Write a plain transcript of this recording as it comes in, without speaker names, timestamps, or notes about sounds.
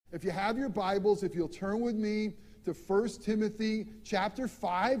If you have your Bibles, if you'll turn with me to 1 Timothy chapter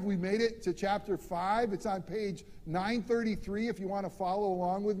 5. We made it to chapter 5. It's on page 933 if you want to follow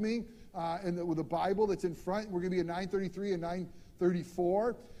along with me with the Bible that's in front. We're going to be at 933 and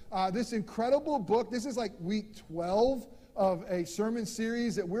 934. This incredible book, this is like week 12 of a sermon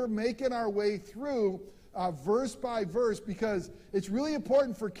series that we're making our way through verse by verse, because it's really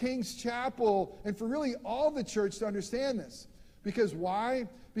important for King's Chapel and for really all the church to understand this. Because why?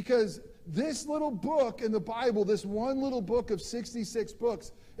 Because this little book in the Bible, this one little book of 66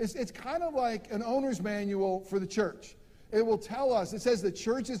 books, it's kind of like an owner's manual for the church. It will tell us, it says the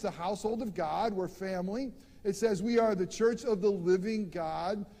church is the household of God, we're family. It says we are the church of the living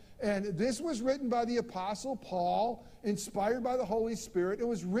God. And this was written by the Apostle Paul, inspired by the Holy Spirit. It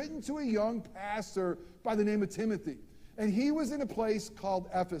was written to a young pastor by the name of Timothy. And he was in a place called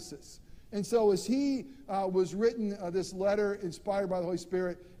Ephesus. And so as he was written this letter inspired by the Holy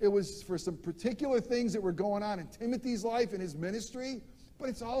Spirit, it was for some particular things that were going on in Timothy's life and his ministry, but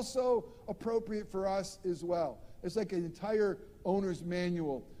it's also appropriate for us as well. It's like an entire owner's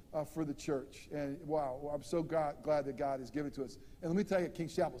manual for the church. And wow, I'm so glad that God has given it to us. And let me tell you,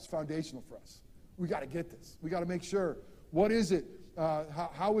 King's Chapel is foundational for us. We got to get this. We got to make sure, what is it?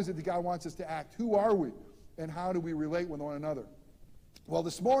 How is it that God wants us to act? Who are we? And how do we relate with one another? Well,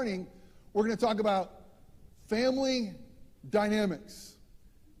 this morning, we're going to talk about family dynamics.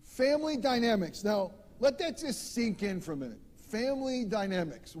 Family dynamics. Now, let that just sink in for a minute. Family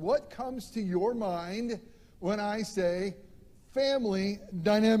dynamics. What comes to your mind when I say family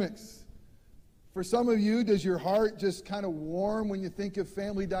dynamics? For some of you, does your heart just kind of warm when you think of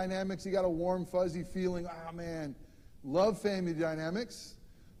family dynamics? You got a warm, fuzzy feeling, oh man, love family dynamics.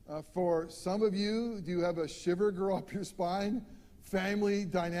 For some of you, do you have a shiver go up your spine? Family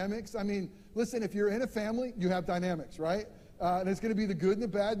dynamics. I mean, listen, if you're in a family, you have dynamics, right? And it's going to be the good and the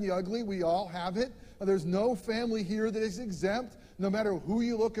bad and the ugly. We all have it. There's no family here that is exempt. No matter who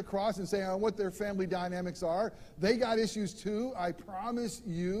you look across and say what their family dynamics are, they got issues too. I promise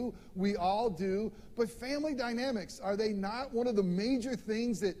you, we all do. But family dynamics, are they not one of the major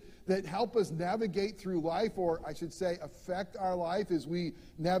things that help us navigate through life, or I should say affect our life as we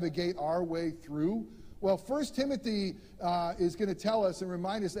navigate our way through? Well, 1 Timothy is going to tell us and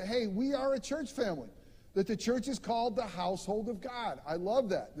remind us that, hey, we are a church family, that the church is called the household of God. I love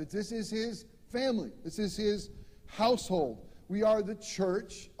that this is his family. This is his household. We are the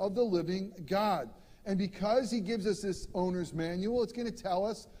church of the living God. And because he gives us this owner's manual, it's going to tell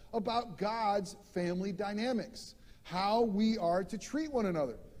us about God's family dynamics, how we are to treat one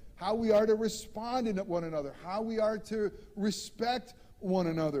another, how we are to respond to one another, how we are to respect one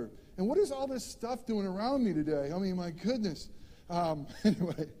another. And what is all this stuff doing around me today? I mean, my goodness.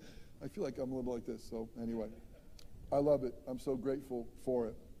 Anyway, I feel like I'm a little like this. So anyway, I love it. I'm so grateful for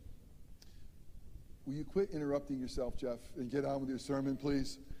it. Will you quit interrupting yourself, Jeff, and get on with your sermon,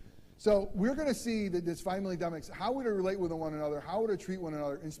 please? So we're going to see that this family dynamics, how we're to relate with one another, how we're to treat one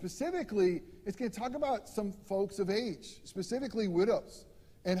another. And specifically, it's going to talk about some folks of age, specifically widows,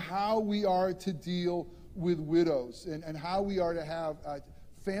 and how we are to deal with widows, and how we are to have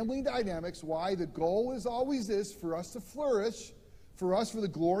family dynamics, why the goal is always this, for us to flourish, for the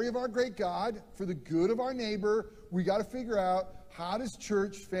glory of our great God, for the good of our neighbor. We got to figure out, how does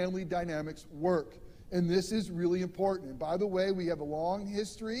church family dynamics work? And this is really important. And by the way, we have a long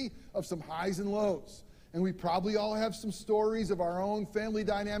history of some highs and lows. And we probably all have some stories of our own family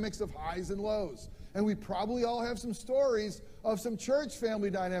dynamics of highs and lows. And we probably all have some stories of some church family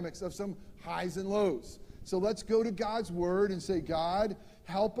dynamics of some highs and lows. So let's go to God's word and say, God,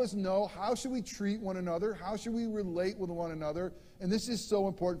 help us know, how should we treat one another? How should we relate with one another? And this is so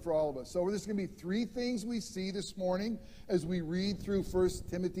important for all of us. So there's going to be three things we see this morning as we read through 1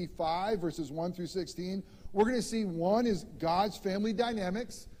 Timothy 5, verses 1 through 16. We're going to see, one is God's family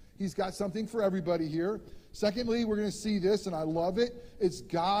dynamics. He's got something for everybody here. Secondly, we're going to see this, and I love it. It's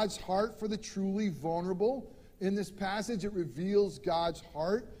God's heart for the truly vulnerable. In this passage, it reveals God's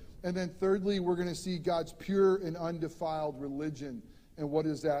heart. And then thirdly, we're going to see God's pure and undefiled religion. And what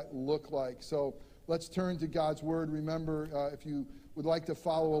does that look like? So let's turn to God's word. Remember, if you would like to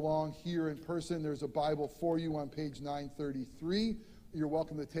follow along here in person, there's a Bible for you on page 933. You're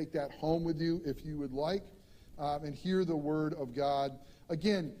welcome to take that home with you if you would like, and hear the word of God.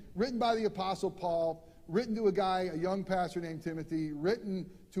 Again, written by the Apostle Paul, written to a young pastor named Timothy, written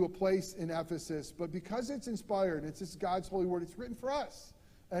to a place in Ephesus. But because it's inspired, it's just God's holy word, it's written for us.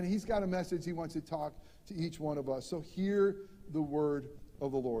 And he's got a message he wants to talk to each one of us. So hear the word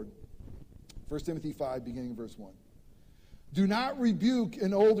of the Lord. 1 Timothy 5, beginning in verse 1. Do not rebuke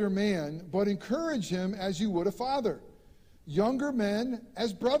an older man, but encourage him as you would a father. younger men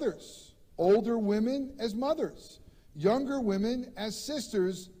as brothers, older women as mothers, younger women as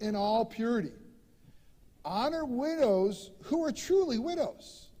sisters in all purity. Honor widows who are truly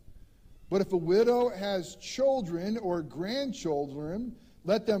widows. But if a widow has children or grandchildren,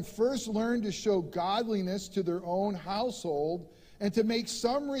 let them first learn to show godliness to their own household and to make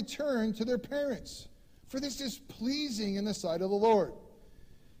some return to their parents. For this is pleasing in the sight of the Lord.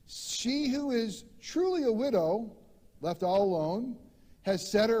 She who is truly a widow, left all alone,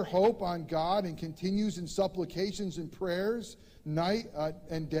 has set her hope on God and continues in supplications and prayers night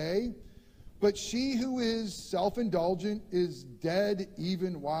and day. But she who is self-indulgent is dead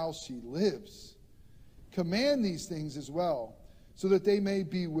even while she lives. Command these things as well, so that they may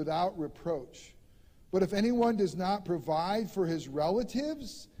be without reproach. But if anyone does not provide for his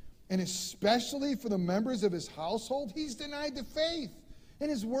relatives, and especially for the members of his household, he's denied the faith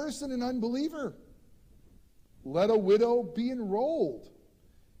and is worse than an unbeliever. Let a widow be enrolled.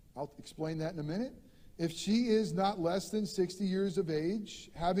 I'll explain that in a minute. If she is not less than 60 years of age,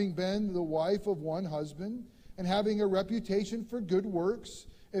 having been the wife of one husband, and having a reputation for good works,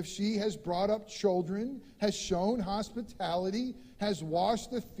 if she has brought up children, has shown hospitality, has washed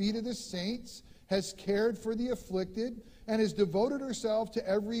the feet of the saints, has cared for the afflicted, and has devoted herself to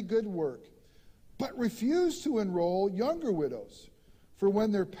every good work, but refused to enroll younger widows, for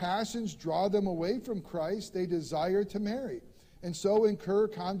when their passions draw them away from Christ, they desire to marry, and so incur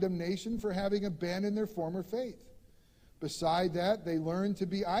condemnation for having abandoned their former faith. Beside that, they learn to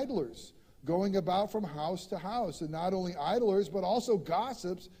be idlers, going about from house to house, and not only idlers, but also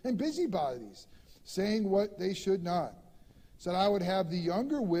gossips and busybodies, saying what they should not. So I would have the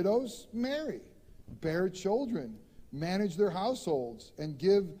younger widows marry, bear children, manage their households, and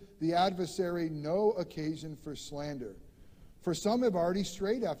give the adversary no occasion for slander. For some have already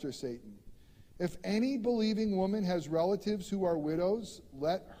strayed after Satan. If any believing woman has relatives who are widows,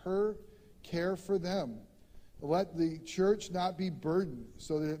 let her care for them. Let the church not be burdened,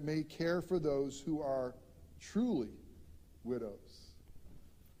 so that it may care for those who are truly widows.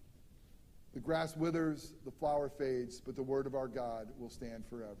 The grass withers, the flower fades, but the word of our God will stand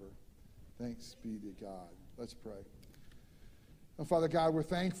forever. Thanks be to God. Let's pray. And Father God, we're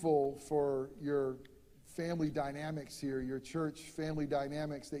thankful for your family dynamics here, your church family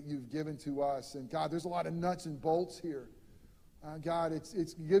dynamics that you've given to us. And God, there's a lot of nuts and bolts here. God,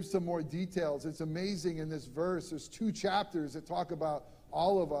 it gives some more details. It's amazing in this verse. There's 2 chapters that talk about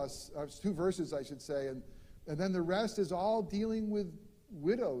all of us. 2 verses, I should say. And then the rest is all dealing with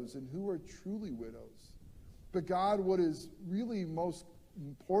widows and who are truly widows. But God, what is really most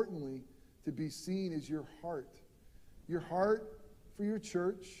importantly to be seen is your heart. Your heart for your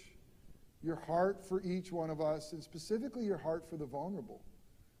church, your heart for each one of us, and specifically your heart for the vulnerable.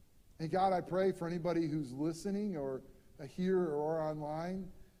 And God, I pray for anybody who's listening or here or online,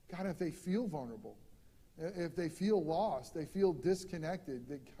 God, if they feel vulnerable, if they feel lost, they feel disconnected,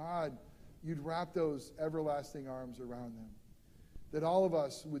 that God, you'd wrap those everlasting arms around them. That all of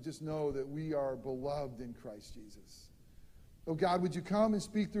us would just know that we are beloved in Christ Jesus. Oh God, would you come and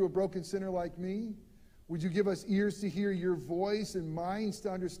speak through a broken sinner like me? Would you give us ears to hear your voice and minds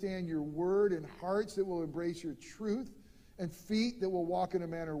to understand your word and hearts that will embrace your truth and feet that will walk in a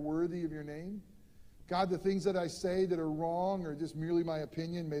manner worthy of your name? God, the things that I say that are wrong or just merely my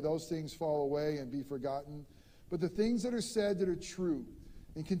opinion, may those things fall away and be forgotten. But the things that are said that are true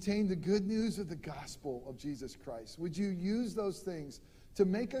and contain the good news of the gospel of Jesus Christ, would you use those things to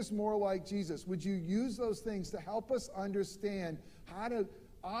make us more like Jesus? Would you use those things to help us understand how to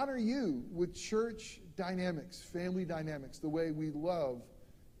honor you with church dynamics, family dynamics, the way we love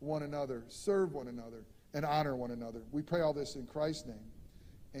one another, serve one another, and honor one another? We pray all this in Christ's name.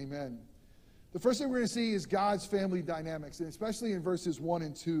 Amen. The first thing we're going to see is God's family dynamics, and especially in verses 1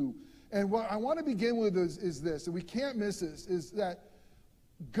 and 2. And what I want to begin with is this, and we can't miss this, is that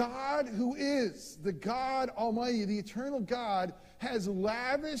God, who is the God Almighty, the eternal God, has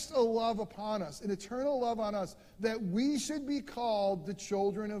lavished a love upon us, an eternal love on us, that we should be called the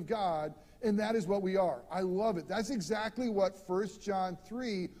children of God, and that is what we are. I love it. That's exactly what 1 John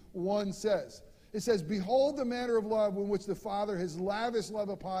 3:1 says. It says, behold the manner of love in which the Father has lavished love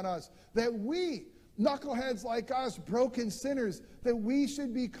upon us, that we, knuckleheads like us, broken sinners, that we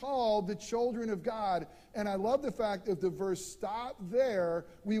should be called the children of God. And I love the fact that if the verse stopped there,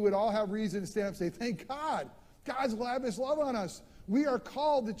 we would all have reason to stand up and say, thank God. God's lavish love on us. We are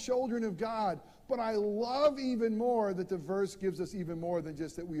called the children of God. But I love even more that the verse gives us even more than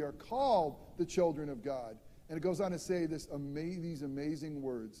just that we are called the children of God. And it goes on to say these amazing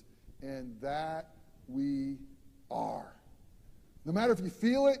words, and that we are. No matter if you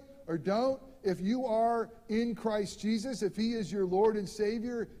feel it or don't, if you are in Christ Jesus, if he is your Lord and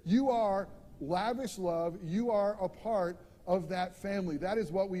Savior, you are lavish love. You are a part of that family. That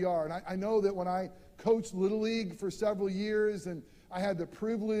is what we are. And I know that when I coached Little League for several years, and I had the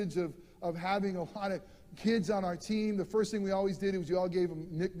privilege of having a lot of kids on our team, the first thing we always did was we all gave them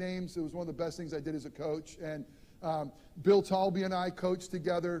nicknames. It was one of the best things I did as a coach. And Bill Talby and I coached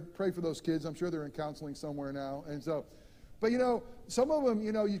together. Pray for those kids. I'm sure they're in counseling somewhere now. And so, but some of them,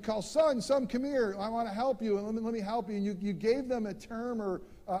 you call son, come here. I want to help you. And let me help you. And you gave them a term or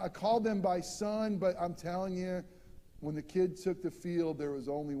called them by son. But I'm telling you, when the kid took the field, there was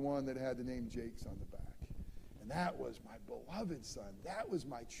only one that had the name Jakes on the back. And that was my beloved son. That was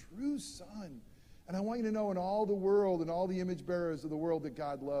my true son. And I want you to know in all the world and all the image bearers of the world that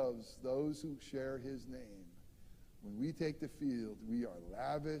God loves, those who share his name. When we take the field, we are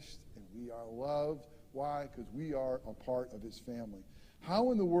lavished and we are loved. Why? Because we are a part of his family.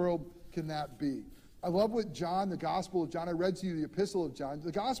 How in the world can that be? I love what John, the Gospel of John, I read to you the Epistle of John.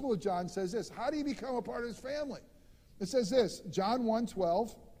 The Gospel of John says this. How do you become a part of his family? It says this, John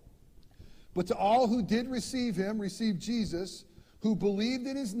 1:12, but to all who did receive him, receive Jesus, who believed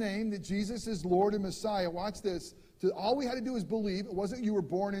in his name, that Jesus is Lord and Messiah. Watch this. All we had to do is believe. It wasn't you were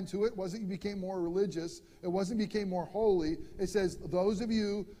born into it. It wasn't you became more religious. It wasn't you became more holy. It says, those of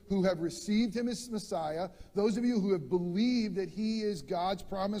you who have received him as Messiah, those of you who have believed that he is God's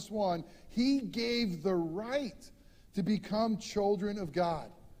promised one, he gave the right to become children of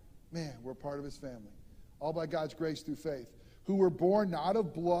God. Man, we're part of his family. All by God's grace through faith. Who were born not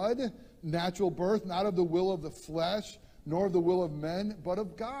of blood, natural birth, not of the will of the flesh, nor of the will of men, but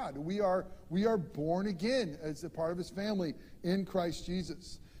of God. We are born again as a part of his family in Christ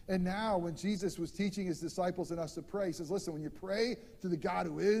Jesus. And now when Jesus was teaching his disciples and us to pray, he says, listen, when you pray to the God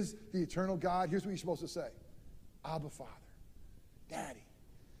who is the eternal God, here's what you're supposed to say. Abba, Father, Daddy.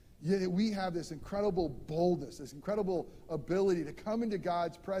 Yet we have this incredible boldness, this incredible ability to come into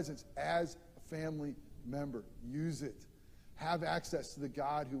God's presence as a family member. Use it. Have access to the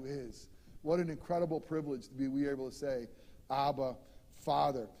God who is. What an incredible privilege to be able to say, Abba,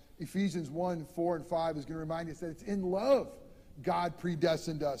 Father. Ephesians 1:4-5 is going to remind us that it's in love God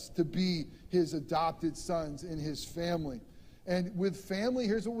predestined us to be his adopted sons in his family. And with family,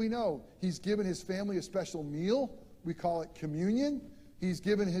 here's what we know. He's given his family a special meal. We call it communion. He's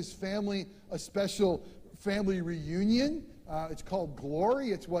given his family a special family reunion. It's called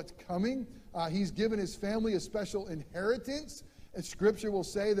glory. It's what's coming. He's given his family a special inheritance. And Scripture will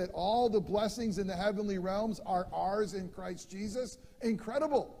say that all the blessings in the heavenly realms are ours in Christ Jesus.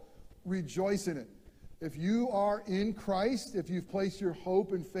 Incredible. Rejoice in it. If you are in Christ, if you've placed your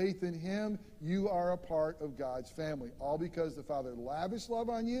hope and faith in him, you are a part of God's family. All because the Father lavished love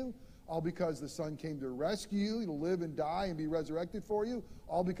on you. All because the Son came to rescue you, to live and die and be resurrected for you.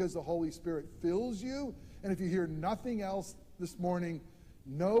 All because the Holy Spirit fills you. And if you hear nothing else this morning,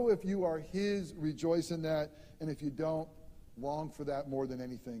 know if you are his, rejoice in that. And if you don't, long for that more than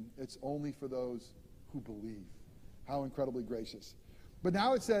anything. It's only for those who believe. How incredibly gracious. But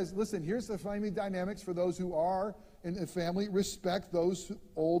now it says, listen, here's the family dynamics for those who are in a family. Respect those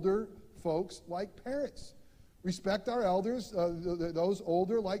older folks like parents. Respect our elders, those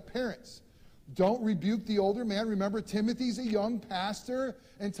older like parents. Don't rebuke the older man. Remember, Timothy's a young pastor,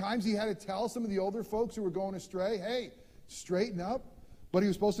 and times he had to tell some of the older folks who were going astray, hey, straighten up. But he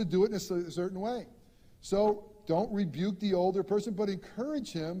was supposed to do it in a certain way. So don't rebuke the older person, but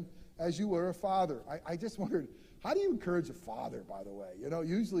encourage him as you were a father. I just wondered, how do you encourage a father, by the way?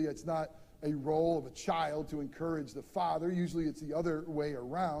 Usually it's not a role of a child to encourage the father. Usually it's the other way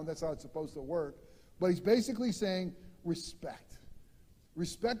around. That's how it's supposed to work. But he's basically saying respect.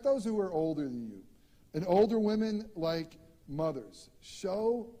 Respect those who are older than you. And older women like mothers.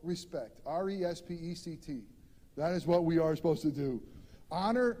 Show respect. R-E-S-P-E-C-T. That is what we are supposed to do.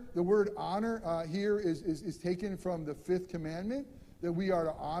 Honor, the word honor here is taken from the 5th commandment, that we are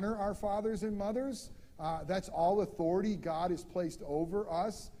to honor our fathers and mothers. That's all authority God has placed over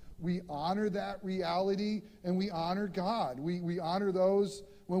us. We honor that reality, and we honor God. We honor those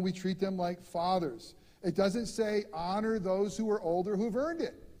when we treat them like fathers. It doesn't say honor those who are older who've earned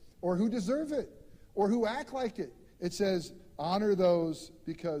it, or who deserve it, or who act like it. It says honor those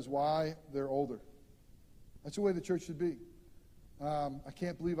because why? They're older. That's the way the church should be. I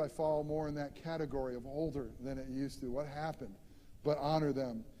can't believe I fall more in that category of older than it used to. What happened? But honor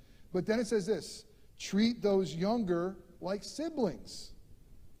them. But then it says this, treat those younger like siblings.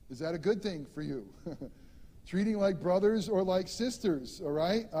 Is that a good thing for you? Treating like brothers or like sisters, all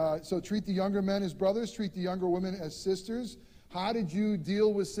right? So treat the younger men as brothers, treat the younger women as sisters. How did you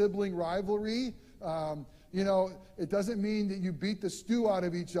deal with sibling rivalry? You know, it doesn't mean that you beat the stew out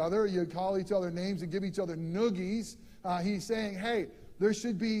of each other, you call each other names and give each other noogies. He's saying, hey, there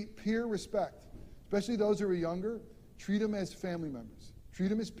should be peer respect, especially those who are younger. Treat them as family members. Treat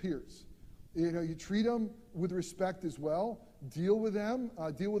them as peers. You know, you treat them with respect as well. Deal with them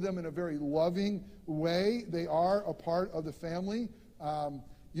in a very loving way. They are a part of the family.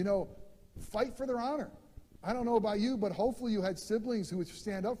 You know, fight for their honor. I don't know about you, but hopefully you had siblings who would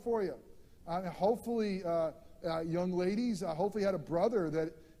stand up for you. Hopefully, young ladies, hopefully had a brother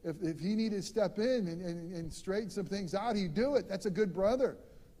that if he needed to step in and straighten some things out, he'd do it. That's a good brother,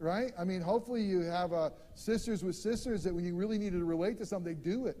 right? I mean, hopefully you have sisters with sisters that when you really needed to relate to something, they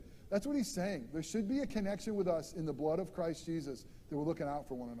do it. That's what he's saying. There should be a connection with us in the blood of Christ Jesus that we're looking out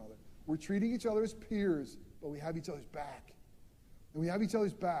for one another. We're treating each other as peers, but we have each other's back. And we have each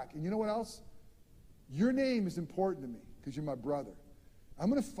other's back. And you know what else? Your name is important to me because you're my brother. I'm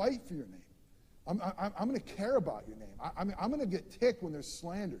going to fight for your name. I'm going to care about your name. I'm going to get ticked when there's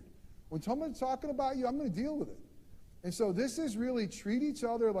slandered. When someone's talking about you, I'm going to deal with it. And so this is really treat each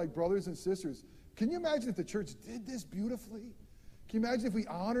other like brothers and sisters. Can you imagine if the church did this beautifully? Can you imagine if we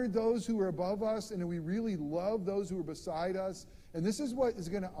honored those who are above us and we really love those who are beside us? And this is what is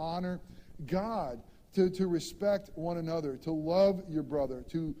going to honor God, to respect one another, to love your brother,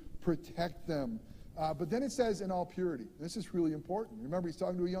 to protect them. But then it says in all purity. This is really important. Remember, he's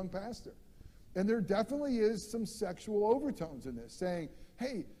talking to a young pastor. And there definitely is some sexual overtones in this, saying,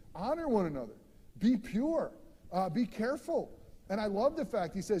 hey, honor one another. Be pure. Be careful. And I love the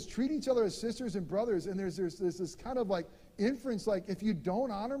fact he says, treat each other as sisters and brothers. And there's this kind of like inference, like if you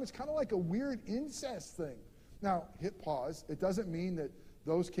don't honor them, it's kind of like a weird incest thing. Now, hit pause. It doesn't mean that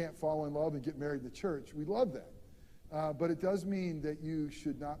those can't fall in love and get married in the church. We love that. But it does mean that you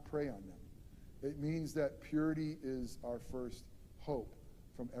should not prey on them. It means that purity is our first hope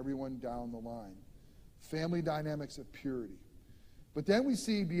from everyone down the line. Family dynamics of purity. But then we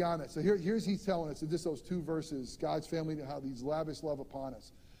see beyond that. So here's he's telling us in just those two verses, God's family, how these lavish love upon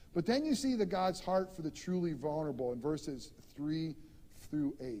us. But then you see the God's heart for the truly vulnerable in verses 3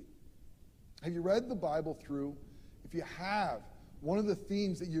 through 8. Have you read the Bible through? If you have, one of the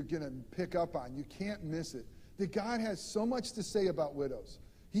themes that you're going to pick up on, you can't miss it, that God has so much to say about widows.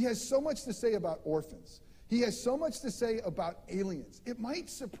 He has so much to say about orphans. He has so much to say about aliens. It might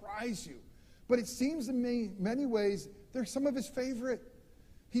surprise you, but it seems in many ways they're some of his favorite.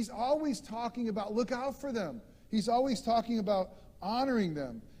 He's always talking about look out for them. He's always talking about honoring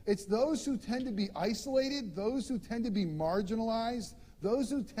them. It's those who tend to be isolated, those who tend to be marginalized, those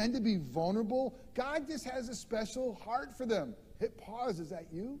who tend to be vulnerable. God just has a special heart for them. Hit pause. Is that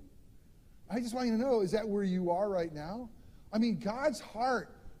you? I just want you to know, is that where you are right now? I mean, God's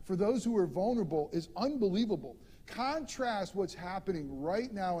heart for those who are vulnerable is unbelievable. Contrast what's happening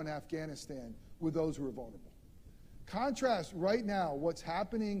right now in Afghanistan with those who are vulnerable. Contrast right now what's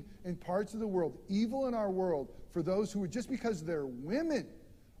happening in parts of the world, evil in our world, for those who are, just because they're women,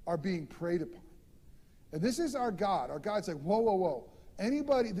 are being preyed upon. And this is our God. Our God's like, whoa, whoa, whoa.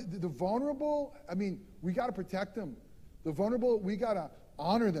 Anybody, the vulnerable, I mean, we got to protect them. The vulnerable, we got to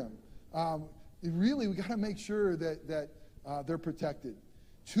honor them. Really, we got to make sure that they're protected.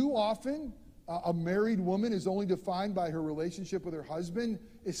 Too often, a married woman is only defined by her relationship with her husband,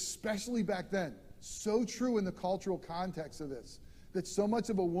 especially back then. So true in the cultural context of this, that so much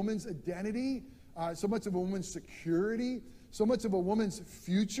of a woman's identity, so much of a woman's security, so much of a woman's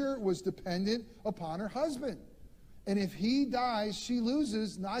future was dependent upon her husband. And if he dies, she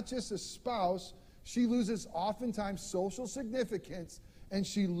loses not just a spouse, she loses oftentimes social significance, and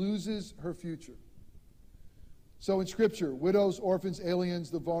she loses her future. So in Scripture, widows, orphans, aliens,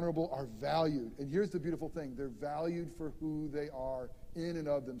 the vulnerable are valued. And here's the beautiful thing. They're valued for who they are in and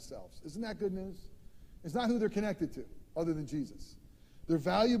of themselves. Isn't that good news? It's not who they're connected to, other than Jesus. They're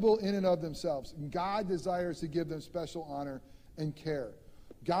valuable in and of themselves. And God desires to give them special honor and care.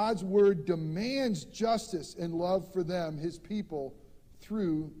 God's word demands justice and love for them, his people,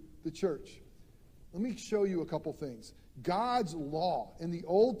 through the church. Let me show you a couple things. God's law in the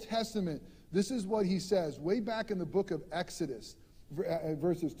Old Testament, this is what he says way back in the book of Exodus,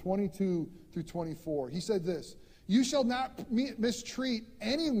 verses 22 through 24. He said this, you shall not mistreat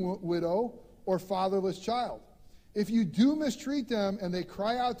any widow or fatherless child. If you do mistreat them and they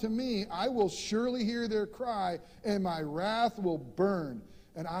cry out to me, I will surely hear their cry and my wrath will burn.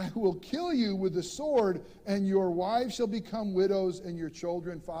 And I will kill you with the sword, and your wives shall become widows and your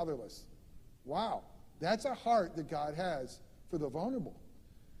children fatherless. Wow, that's a heart that God has for the vulnerable.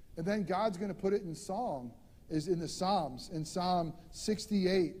 And then God's going to put it in song, is in the Psalms. In Psalm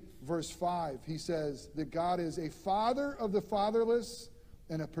 68, verse 5, he says that God is a father of the fatherless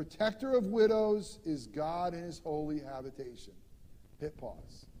and a protector of widows is God in his holy habitation. Hit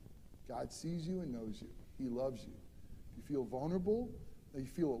pause. God sees you and knows you. He loves you. If you feel vulnerable, that you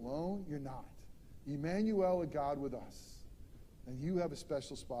feel alone, you're not. Emmanuel, a God with us. And you have a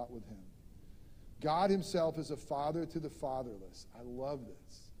special spot with him. God himself is a father to the fatherless. I love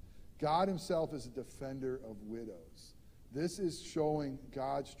this. God himself is a defender of widows. This is showing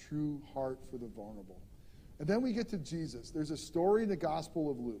God's true heart for the vulnerable. And then we get to Jesus. There's a story in the Gospel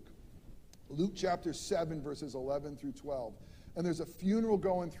of Luke. Luke chapter 7, verses 11 through 12. And there's a funeral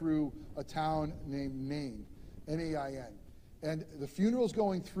going through a town named Nain, N-A-I-N. And the funeral's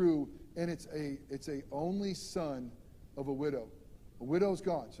going through, and it's a only son of a widow. A widow's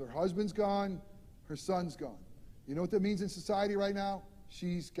gone. So her husband's gone, her son's gone. You know what that means in society right now?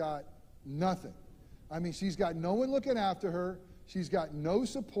 She's got nothing. I mean, she's got no one looking after her. She's got no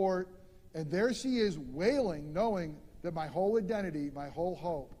support. And there she is wailing, knowing that my whole identity, my whole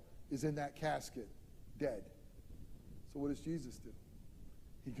hope is in that casket, dead. So what does Jesus do?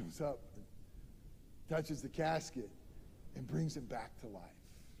 He goes up and touches the casket and brings him back to life.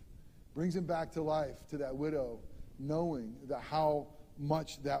 Brings him back to life, to that widow, knowing that how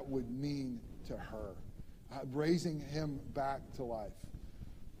much that would mean to her. Raising him back to life.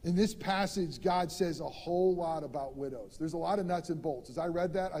 In this passage, God says a whole lot about widows. There's a lot of nuts and bolts. As I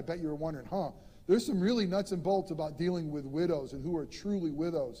read that, I bet you were wondering, there's some really nuts and bolts about dealing with widows and who are truly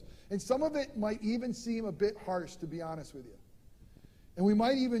widows. And some of it might even seem a bit harsh, to be honest with you. And we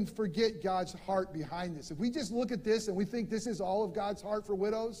might even forget God's heart behind this. If we just look at this and we think this is all of God's heart for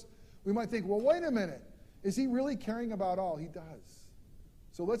widows, we might think, well, wait a minute. Is he really caring about all? He does.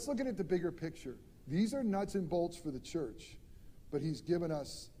 So let's look at the bigger picture. These are nuts and bolts for the church, but he's given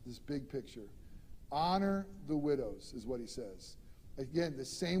us this big picture. Honor the widows is what he says. Again, the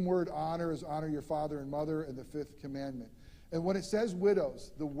same word honor as honor your father and mother in the fifth commandment. And when it says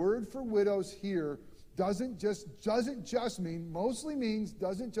widows, the word for widows here doesn't just mean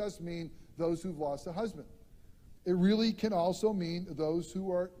those who've lost a husband. It really can also mean those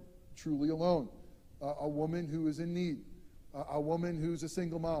who are truly alone. A woman who is in need. A woman who's a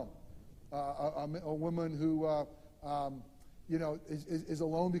single mom. A woman who is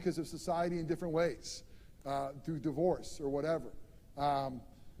alone because of society in different ways, through divorce or whatever.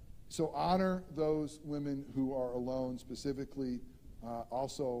 So honor those women who are alone, specifically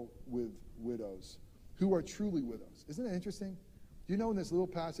also with widows, who are truly widows. Isn't that interesting? Do you know in this little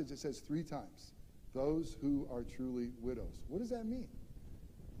passage it says 3 times, those who are truly widows? What does that mean?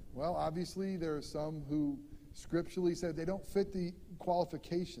 Well, obviously there are some who scripturally said they don't fit the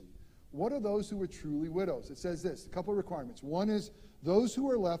qualification. What are those who are truly widows? It says this, a couple of requirements. One is those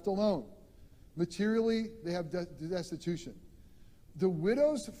who are left alone. Materially, they have destitution. The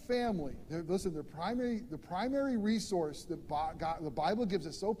widow's family, the primary resource that the Bible gives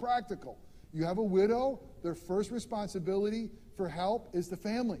us, so practical. You have a widow, their first responsibility for help is the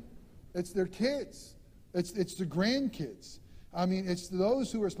family. It's their kids. It's the grandkids. I mean, it's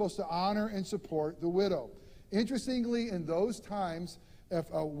those who are supposed to honor and support the widow. Interestingly, in those times, if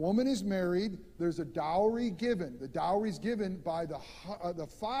a woman is married, there's a dowry given. The dowry is given by the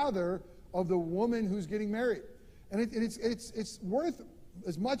father of the woman who's getting married. And it's worth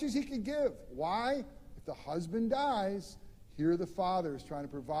as much as he can give. Why? If the husband dies, here the father is trying to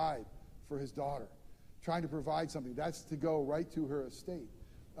provide for his daughter, trying to provide something. That's to go right to her estate.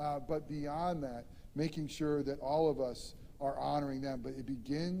 But beyond that, making sure that all of us are honoring them. But it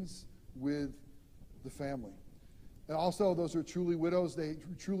begins with the family. And also, those who are truly widows,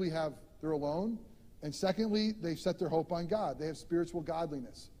 they're alone. And secondly, they've set their hope on God. They have spiritual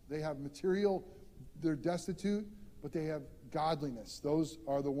godliness. They have material, they're destitute, but they have godliness. Those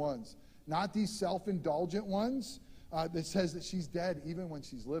are the ones. Not these self-indulgent ones that says that she's dead even when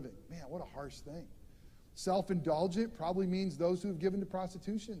she's living. Man, what a harsh thing. Self-indulgent probably means those who have given to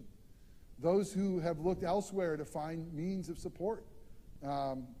prostitution. Those who have looked elsewhere to find means of support.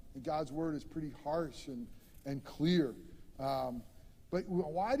 And God's word is pretty harsh and clear. But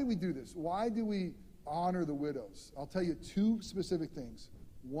why do we do this? Why do we honor the widows? I'll tell you 2 specific things.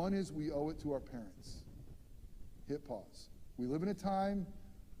 One is we owe it to our parents. Hit pause. We live in a time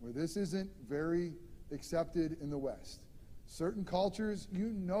where this isn't very accepted in the West. Certain cultures, you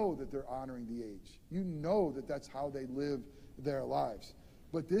know that they're honoring the aged. You know that that's how they live their lives.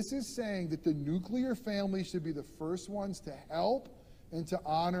 But this is saying that the nuclear family should be the first ones to help and to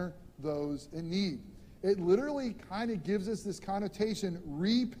honor those in need. It literally kind of gives us this connotation,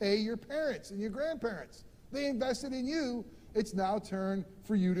 repay your parents and your grandparents. They invested in you. It's now turn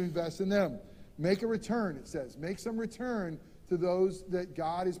for you to invest in them. Make a return, it says. Make some return to those that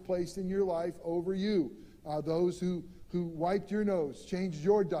God has placed in your life over you. Those who who wiped your nose, changed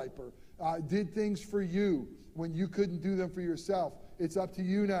your diaper, did things for you when you couldn't do them for yourself. It's up to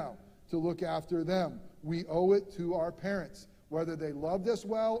you now to look after them. We owe it to our parents, whether they loved us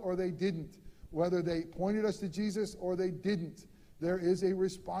well or they didn't, whether they pointed us to Jesus or they didn't. There is a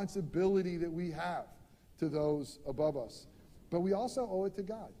responsibility that we have to those above us. But we also owe it to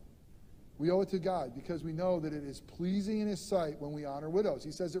God. We owe it to God because we know that it is pleasing in his sight when we honor widows.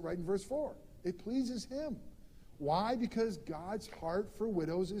 He says it right in verse 4. It pleases him. Why? Because God's heart for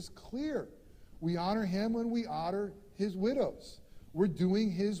widows is clear. We honor him when we honor his widows. We're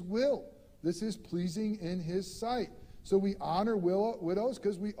doing his will. This is pleasing in his sight. So we honor widows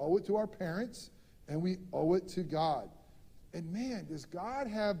because we owe it to our parents and we owe it to God. And man, does God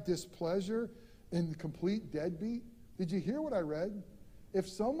have displeasure in the complete deadbeat? Did you hear what I read? If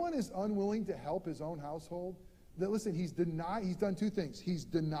someone is unwilling to help his own household, then listen, he's done two things. He's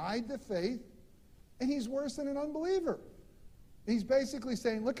denied the faith, and he's worse than an unbeliever. He's basically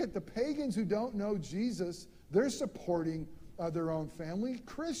saying, look at the pagans who don't know Jesus, they're supporting their own family.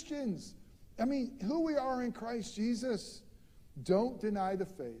 Christians, I mean, who we are in Christ Jesus. Don't deny the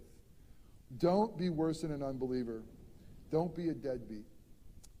faith. Don't be worse than an unbeliever. Don't be a deadbeat.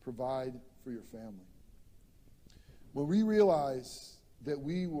 Provide for your family. When we realize that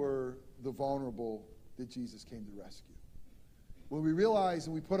we were the vulnerable that Jesus came to rescue, when we realize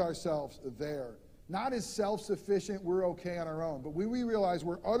and we put ourselves there, not as self-sufficient, we're okay on our own, but when we realize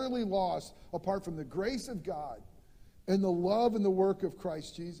we're utterly lost apart from the grace of God and the love and the work of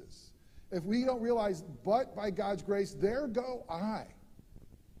Christ Jesus. If we don't realize, but by God's grace, there go I.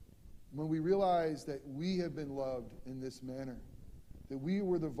 When we realize that we have been loved in this manner, that we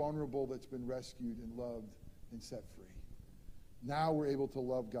were the vulnerable that's been rescued and loved and set free. Now we're able to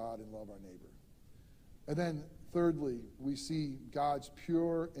love God and love our neighbor. And then thirdly, we see God's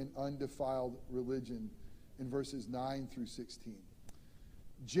pure and undefiled religion in verses 9 through 16.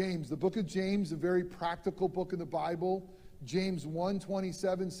 James, the book of James, a very practical book in the Bible. James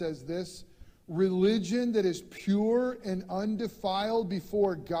 1:27 says this: religion that is pure and undefiled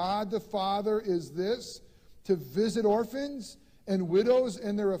before God the Father is this, to visit orphans and widows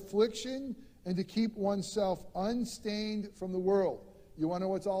in their affliction and to keep oneself unstained from the world. You want to know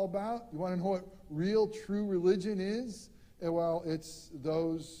what it's all about? You want to know what real, true religion is? Well, it's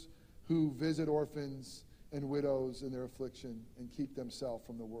those who visit orphans and widows in their affliction and keep themselves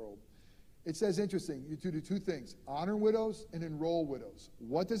from the world. It says, interesting, you do two things: honor widows and enroll widows.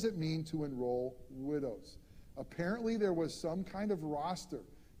 What does it mean to enroll widows? Apparently there was some kind of roster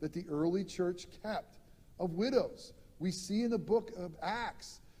that the early church kept of widows. We see in the book of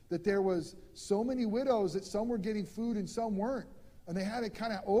Acts that there was so many widows that some were getting food and some weren't. And they had to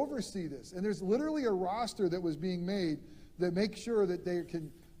kind of oversee this. And there's literally a roster that was being made that makes sure that they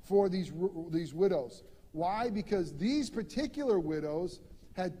can, for these widows. Why? Because these particular widows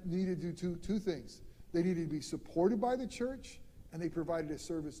needed to do two things. They needed to be supported by the church, and they provided a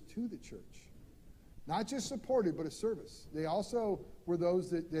service to the church. Not just supported, but a service. They also were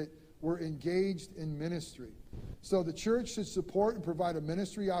those that were engaged in ministry. So the church should support and provide a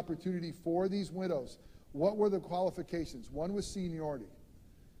ministry opportunity for these widows. What were the qualifications? One was seniority.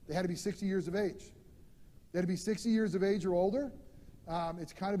 They had to be 60 years of age. They had to be 60 years of age or older.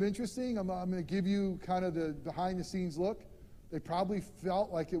 It's kind of interesting. I'm going to give you kind of the behind-the-scenes look. They probably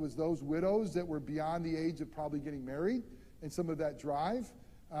felt like it was those widows that were beyond the age of probably getting married and some of that drive.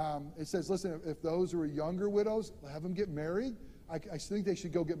 It says, listen, if those who are younger widows, have them get married. I think they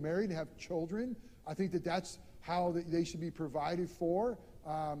should go get married and have children. I think that's how they should be provided for.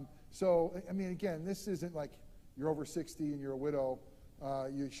 So, I mean, again, this isn't like you're over 60 and you're a widow,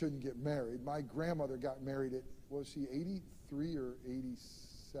 you shouldn't get married. My grandmother got married at, was she 83 or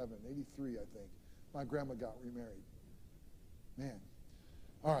 87? 83, I think. My grandma got remarried. Man.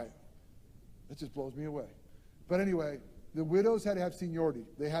 All right. That just blows me away. But anyway, the widows had to have seniority.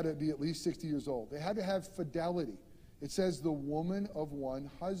 They had to be at least 60 years old. They had to have fidelity. It says the woman of one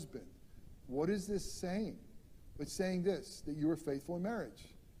husband. What is this saying? It's saying this, that you were faithful in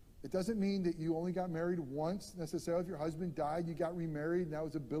marriage. It doesn't mean that you only got married once necessarily. If your husband died, you got remarried, and that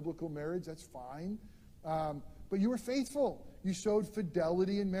was a biblical marriage, that's fine. But you were faithful. You showed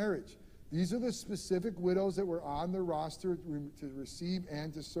fidelity in marriage. These are the specific widows that were on the roster to receive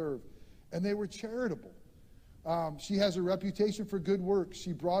and to serve. And they were charitable. She has a reputation for good works.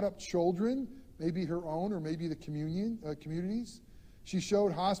 She brought up children, maybe her own or maybe the communities. She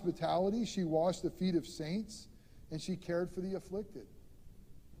showed hospitality. She washed the feet of saints. And she cared for the afflicted.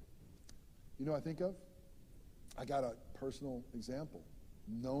 You know what I think of? I got a personal example,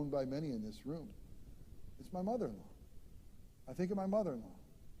 known by many in this room. It's my mother-in-law. I think of my mother-in-law.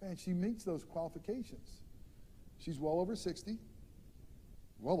 Man, she meets those qualifications. She's well over 60.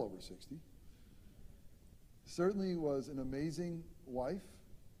 Well over 60. Certainly was an amazing wife.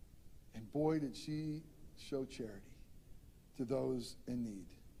 And boy, did she show charity to those in need.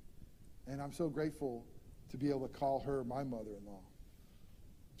 And I'm so grateful to be able to call her my mother-in-law.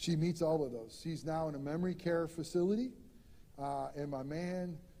 She meets all of those. She's now in a memory care facility. And my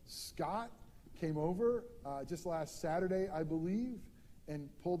man, Scott, came over just last Saturday, I believe, and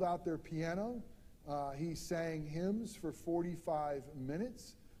pulled out their piano. He sang hymns for 45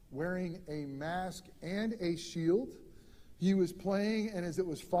 minutes, wearing a mask and a shield. He was playing, and as it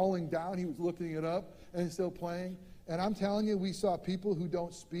was falling down, he was looking it up and still playing. And I'm telling you, we saw people who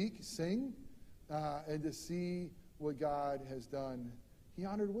don't speak sing, and to see what God has done. He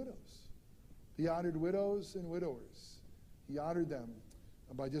honored widows. He honored widows and widowers. He honored them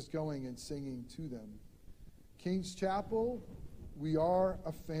by just going and singing to them. King's Chapel, we are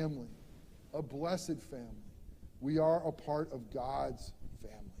a family, a blessed family. We are a part of God's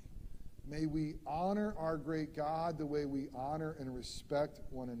family. May we honor our great God the way we honor and respect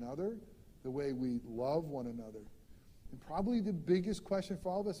one another, the way we love one another. And probably the biggest question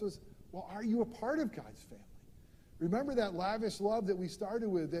for all of us was, well, are you a part of God's family? Remember that lavish love that we started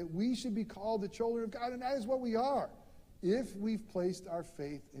with, that we should be called the children of God, and that is what we are, if we've placed our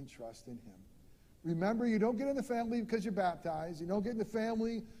faith and trust in Him. Remember, you don't get in the family because you're baptized. You don't get in the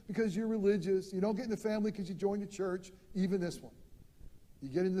family because you're religious. You don't get in the family because you joined a church, even this one. You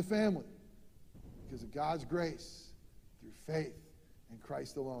get into the family because of God's grace, through faith in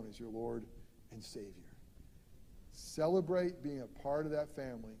Christ alone as your Lord and Savior. Celebrate being a part of that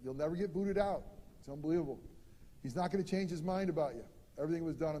family. You'll never get booted out. It's unbelievable. He's not going to change His mind about you. Everything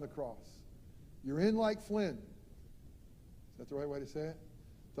was done on the cross. You're in like Flynn. Is that the right way to say it?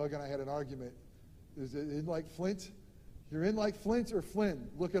 Doug and I had an argument. Is it in like Flint? You're in like Flint or Flynn.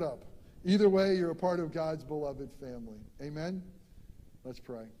 Look it up. Either way, you're a part of God's beloved family. Amen? Let's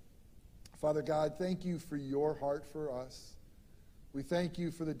pray. Father God, thank you for your heart for us. We thank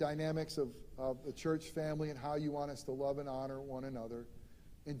you for the dynamics of the church family and how you want us to love and honor one another.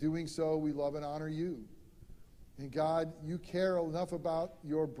 In doing so, we love and honor you. And God, you care enough about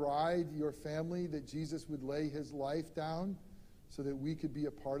your bride, your family, that Jesus would lay his life down so that we could be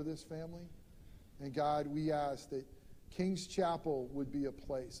a part of this family. And God, we ask that King's Chapel would be a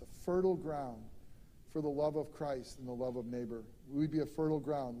place, a fertile ground for the love of Christ and the love of neighbor. We would be a fertile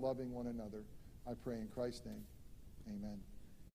ground loving one another. I pray in Christ's name. Amen.